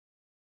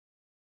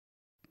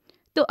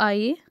तो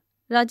आइए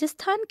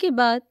राजस्थान के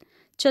बाद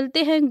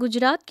चलते हैं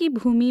गुजरात की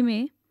भूमि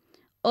में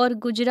और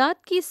गुजरात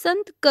की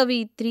संत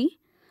कवयित्री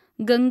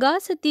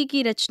गंगासती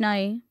की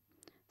रचनाएं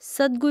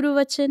सद्गुरु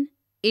वचन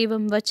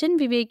एवं वचन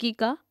विवेकी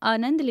का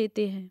आनंद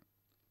लेते हैं।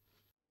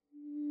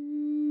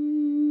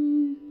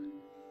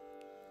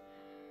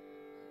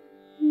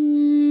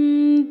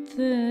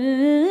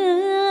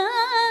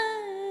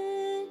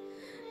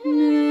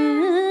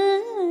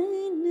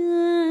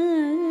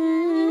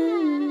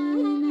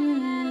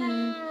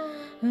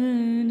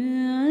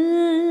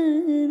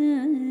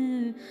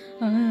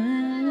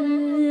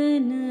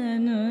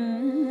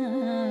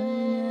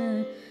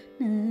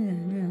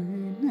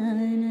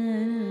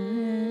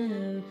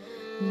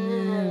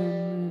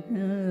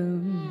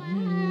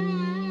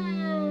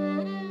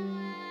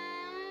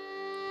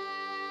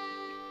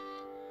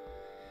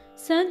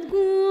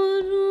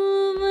 सद्गुरु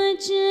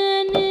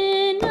वचन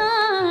ना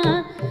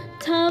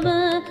थव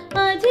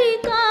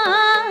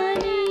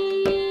अधिकारी,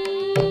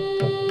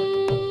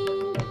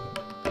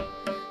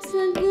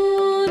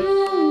 सद्गुरु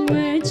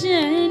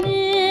वचन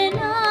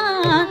ना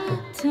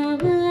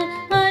थव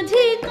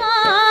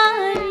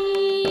अधिकारी,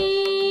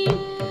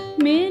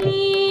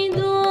 मेरी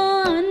दो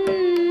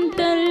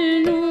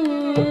अंतरनु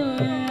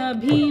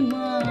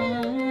अभिमान,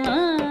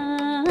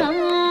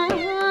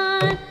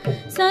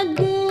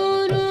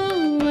 सद्गुरु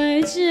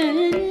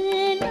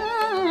वचना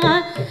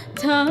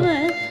थव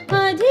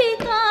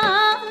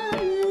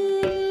अधिकारी,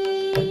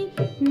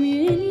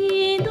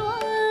 मेरी दो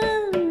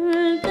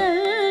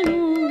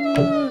अंतरनु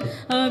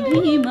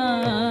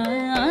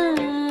अभिमान,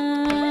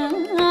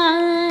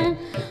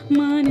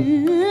 मन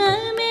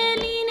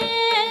मेलिने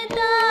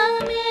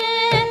तमे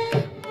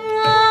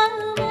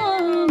आवो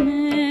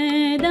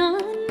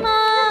मैदाનમાં,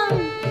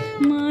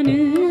 मन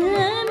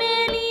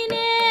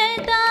मेलिने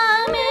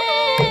तमे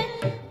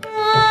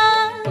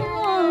आवो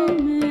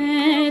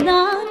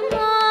मैदाનમાં,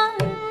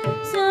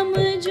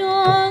 समझो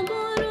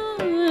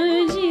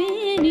गुरुजीनी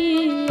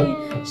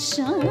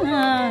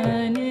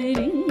शान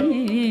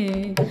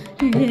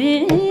रे,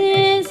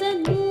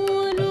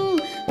 सद्गुरु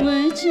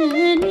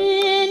वचन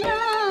ना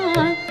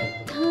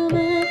थव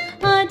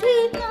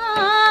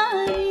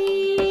अधिकारी।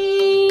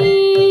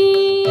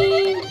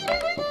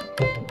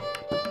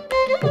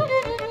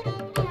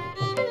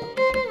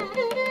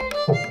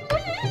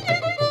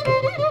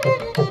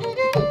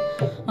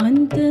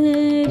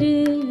 अंतर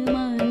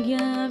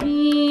मांग्या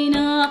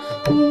विना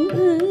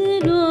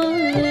उभरो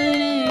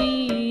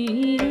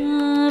नहीं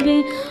आवे,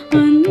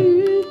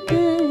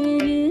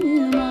 अंतर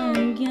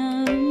मांग्या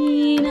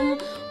विना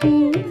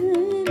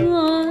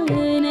उभरो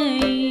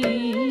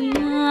नहीं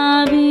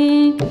आवे,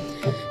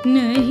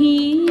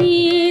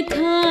 नहीं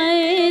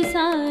थाए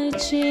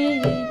साचे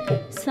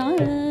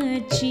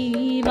साची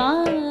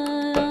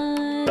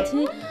बात,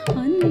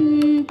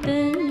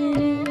 अंतर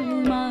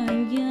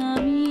मांग्या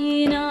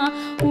विना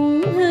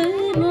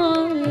उभरो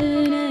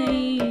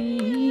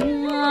नहीं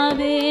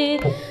आवे,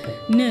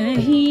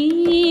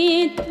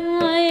 नहीं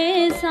थाए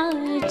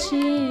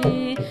साचे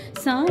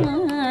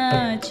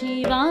साची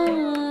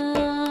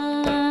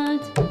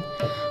बात,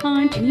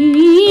 आठी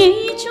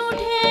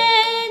छूटे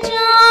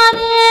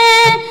जारे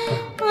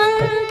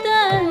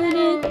अंतर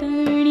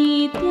तणी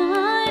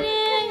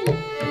त्यारे,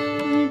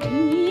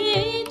 आठी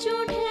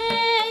छूटे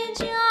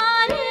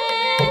जारे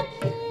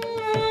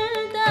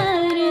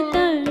अंतर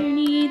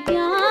तणी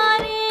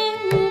त्यारे,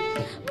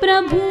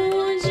 प्रभु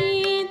जी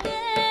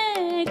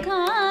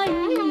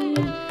देखाई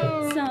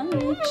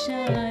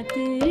साक्षात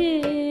रे,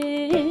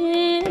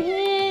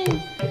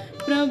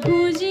 प्रभु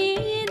जी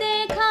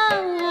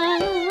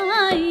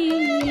देखाई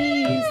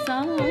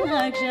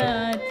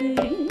साक्षात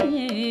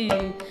रे,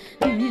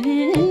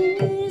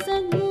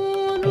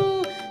 सद्गुरु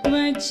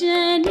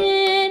वचन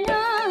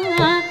ना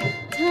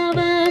थव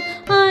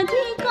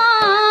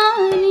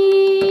अधिकारी।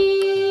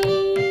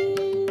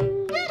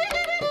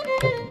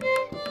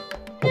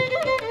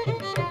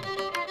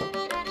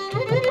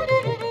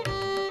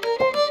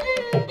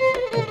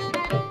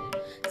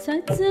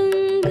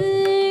 सत्संग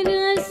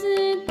रस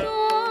तो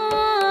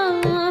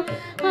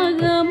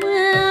अगम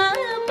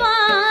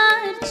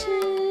अपार छे,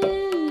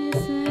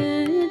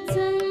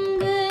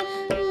 सत्संग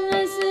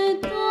रस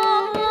तो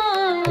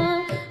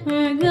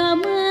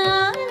अगम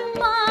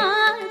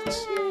अपार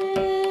छे,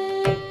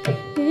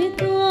 ए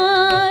तो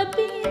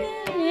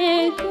पीरे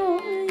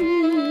कोई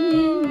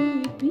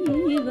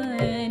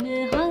पीवन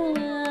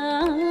हार,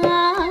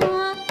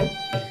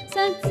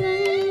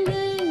 सत्संग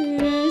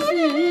रस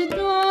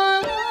तो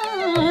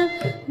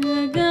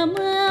अगम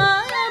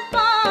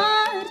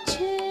अपार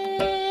छे,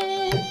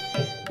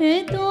 ए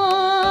तो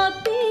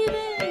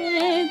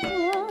पीवे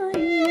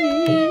कोई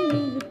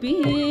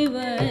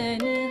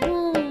पीवन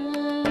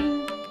हार,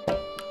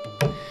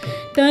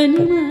 तन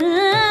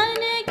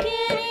मन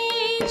केरी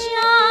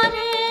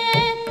चारे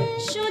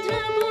शुद्ध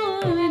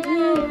बुद्ध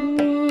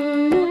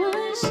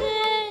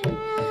भूषे,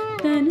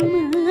 तन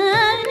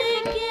मन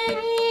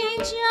केरी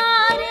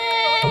चारे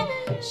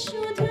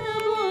शुद्ध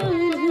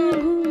बुद्ध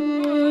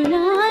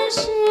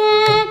भूषे,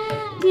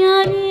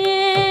 त्यारे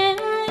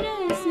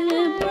रस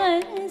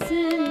बरस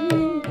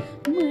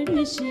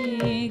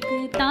अभिषेक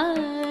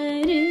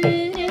तार रे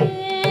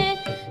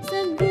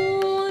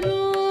सद्गुरु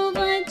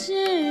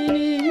वचन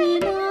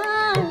ना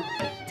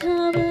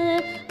थव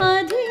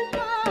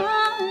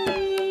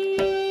अधिकारी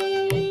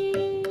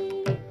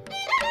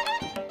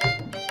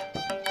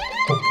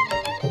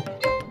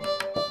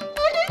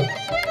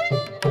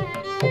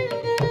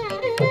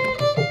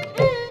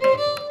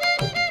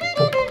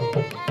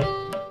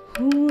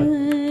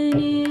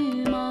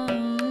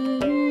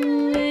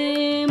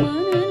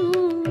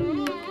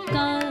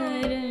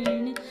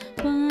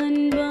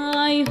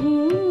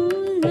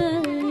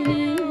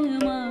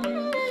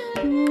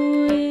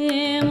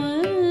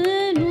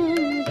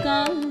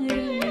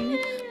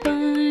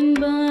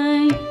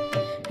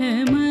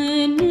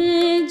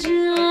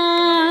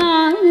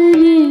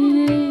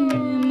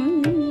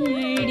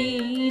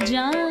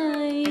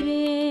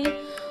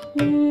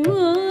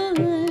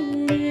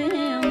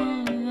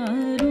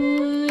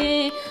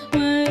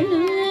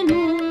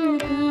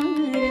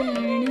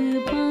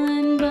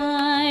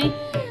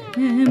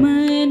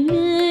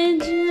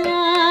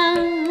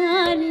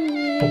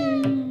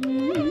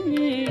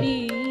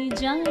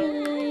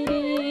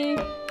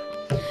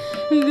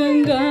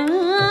गंगा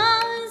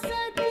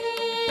सती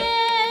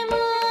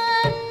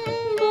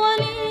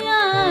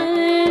बोलिया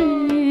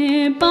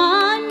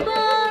पान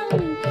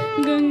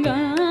गंगा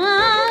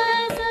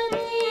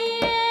सती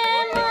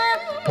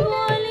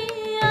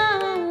बोलिया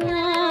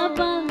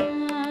पान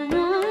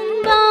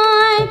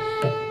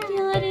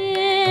त्यारे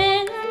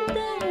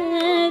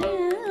अंतर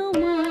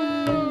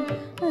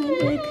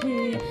अलख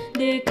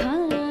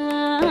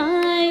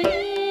देखाए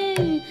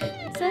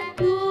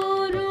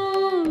सद्गुरु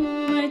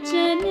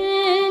वचन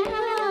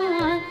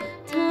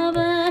थव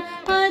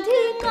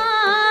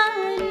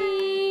अधिकारी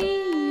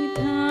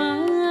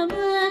थव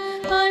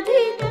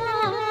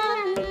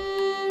अधिकारी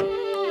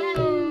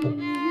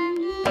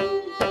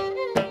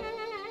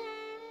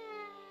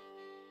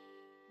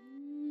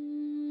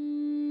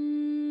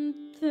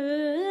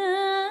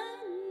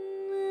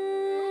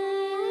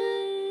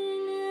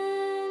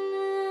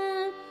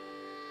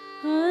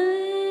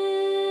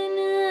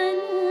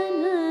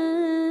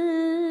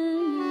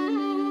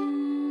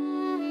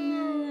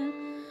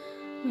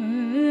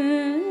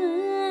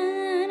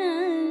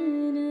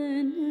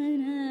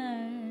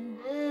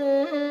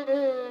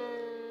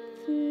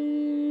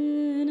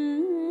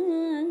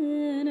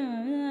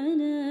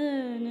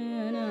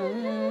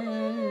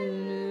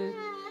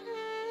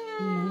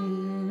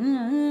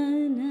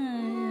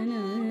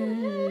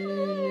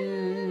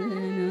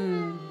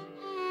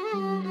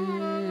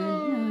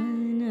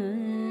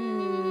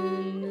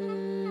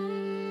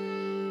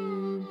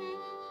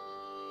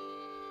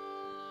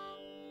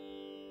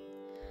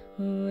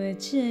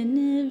वचन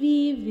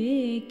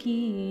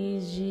विवेकी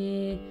जे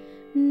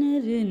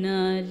नर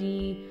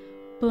नारी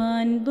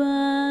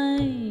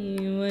पानबाई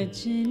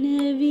वचन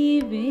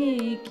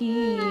विवेकी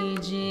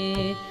जे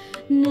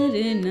नर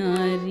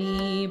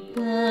नारी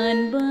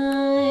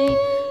पानबाई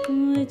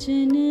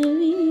वचन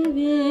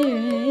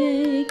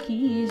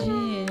विवेकी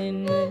जे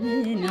नर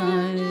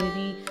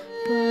नारी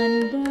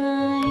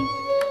पानबाई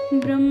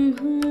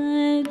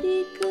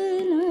ब्रह्मादिक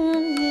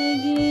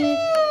लागे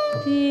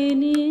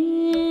तेने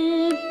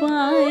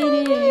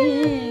पारे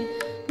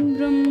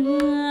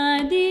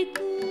ब्रह्मादिक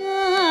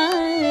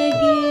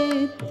लागे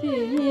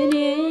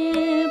तेरे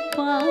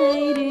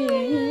पारे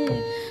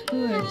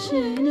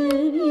वचन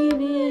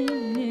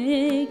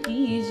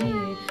विवेकी जे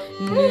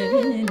नर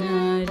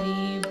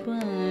नारी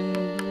पान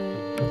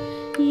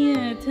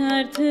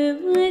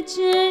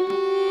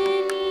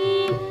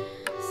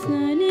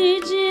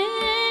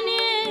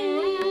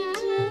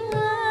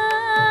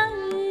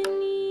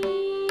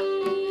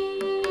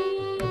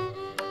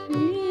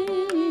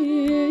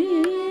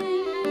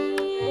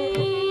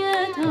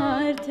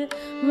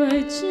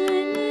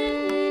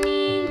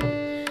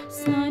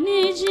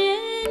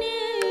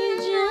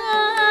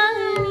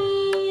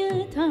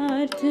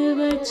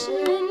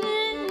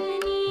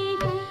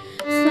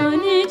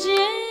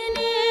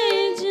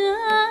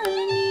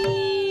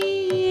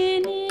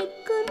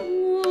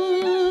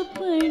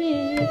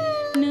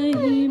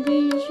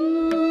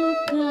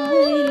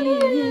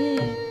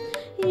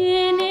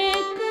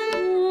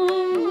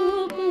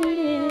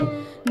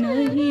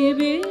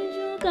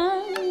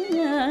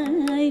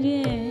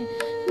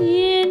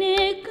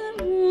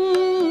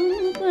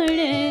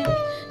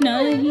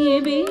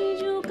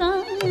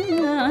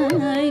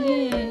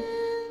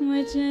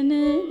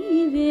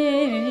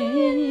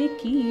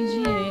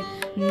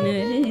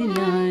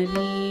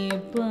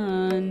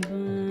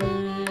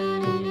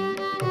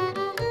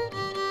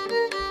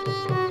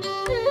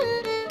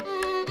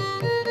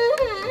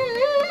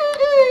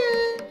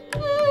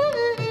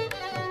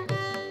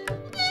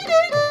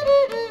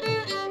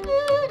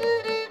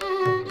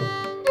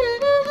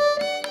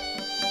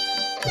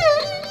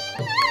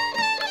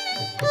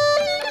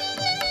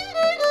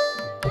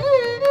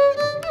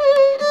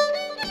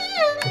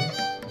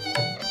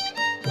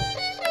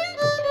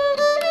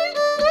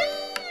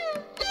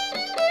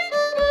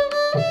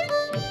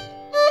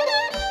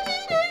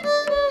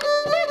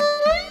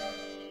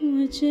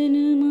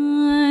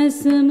वचनमा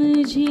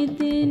समझे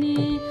तेने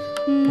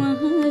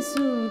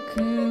महासुख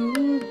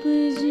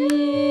उपजे,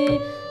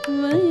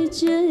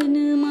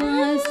 वचनमा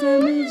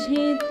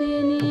समझे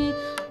तेने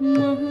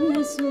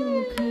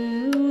महासुख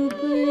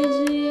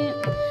उपजे,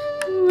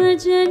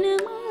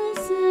 वचनमा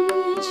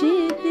समझे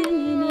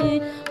तेने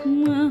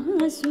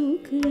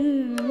महासुख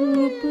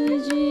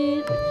उपजे।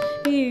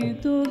 ये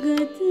तो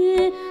गत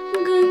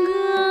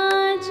गंगा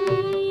जी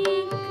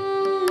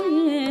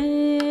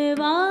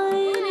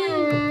कहवाय रे,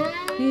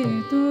 ये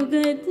तो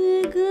गत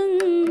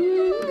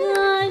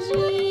गंगा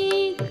जी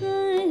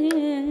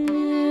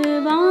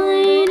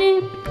कहवाय रे।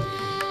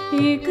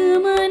 एक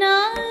मना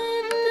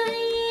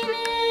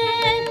तैने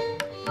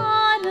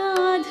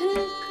आराध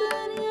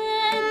करे,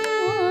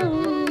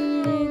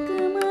 एक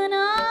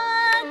मना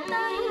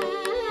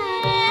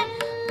तैने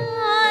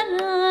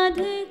आराध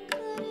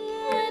करे,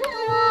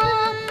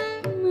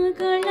 न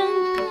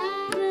कलंक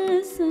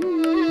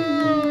प्रसन्न,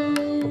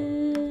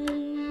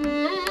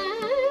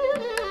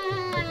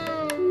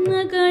 न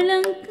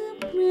कलंक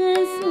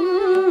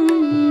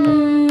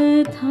प्रसन्न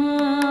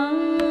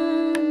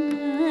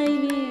थाय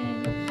रे,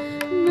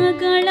 न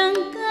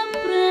कलंक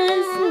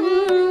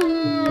प्रसन्न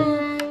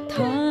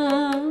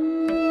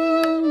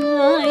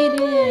थाय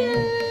रे,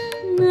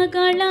 न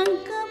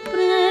कलंक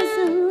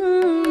प्रसन्न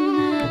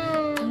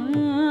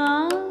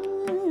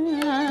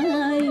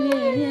थाय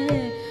रे।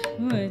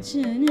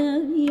 वचन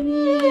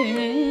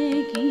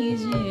विवेकी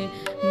जे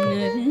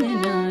नर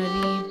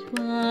नारी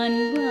पान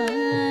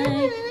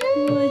बाय,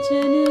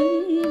 वचन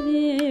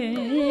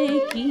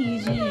विवेकी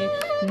जे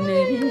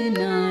नर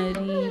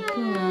नारी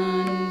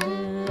पान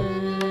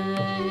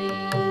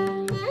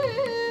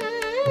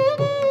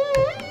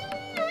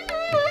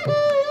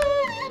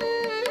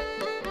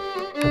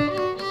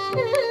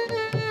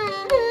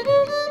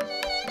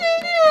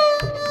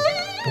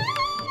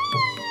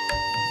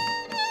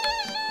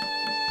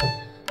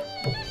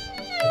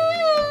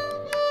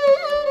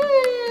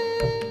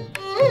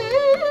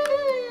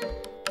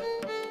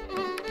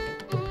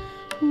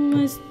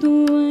वस्तु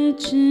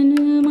वचन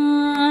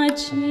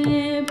माछे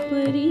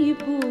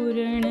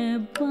परिपूर्ण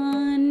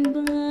पान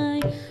बाय,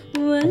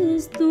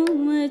 वस्तु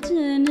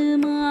वचन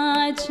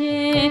माछे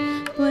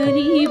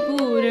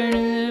परिपूर्ण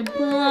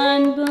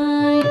पान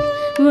बाय,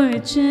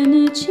 वचन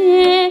छे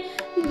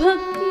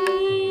भक्त